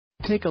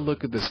take a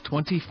look at this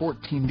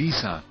 2014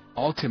 Nissan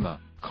Altima.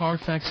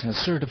 Carfax has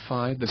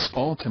certified this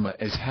Altima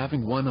as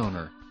having one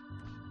owner.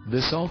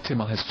 This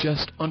Altima has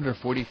just under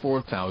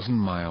 44,000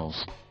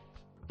 miles.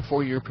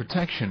 For your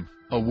protection,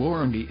 a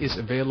warranty is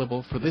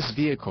available for this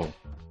vehicle.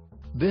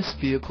 This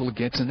vehicle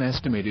gets an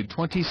estimated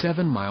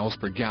 27 miles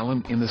per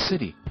gallon in the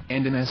city,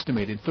 and an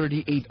estimated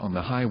 38 on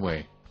the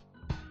highway.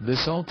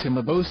 This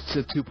Altima boasts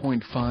a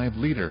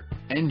 2.5-liter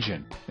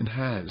engine, and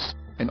has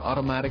an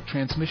automatic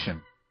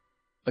transmission.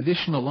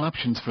 Additional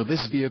options for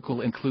this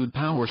vehicle include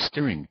power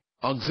steering,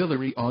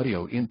 auxiliary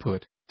audio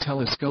input,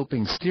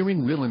 telescoping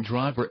steering wheel and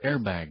driver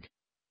airbag.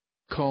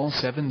 Call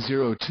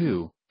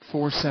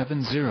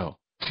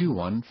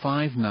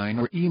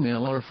 702-470-2159 or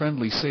email our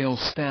friendly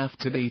sales staff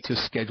today to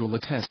schedule a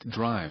test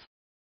drive.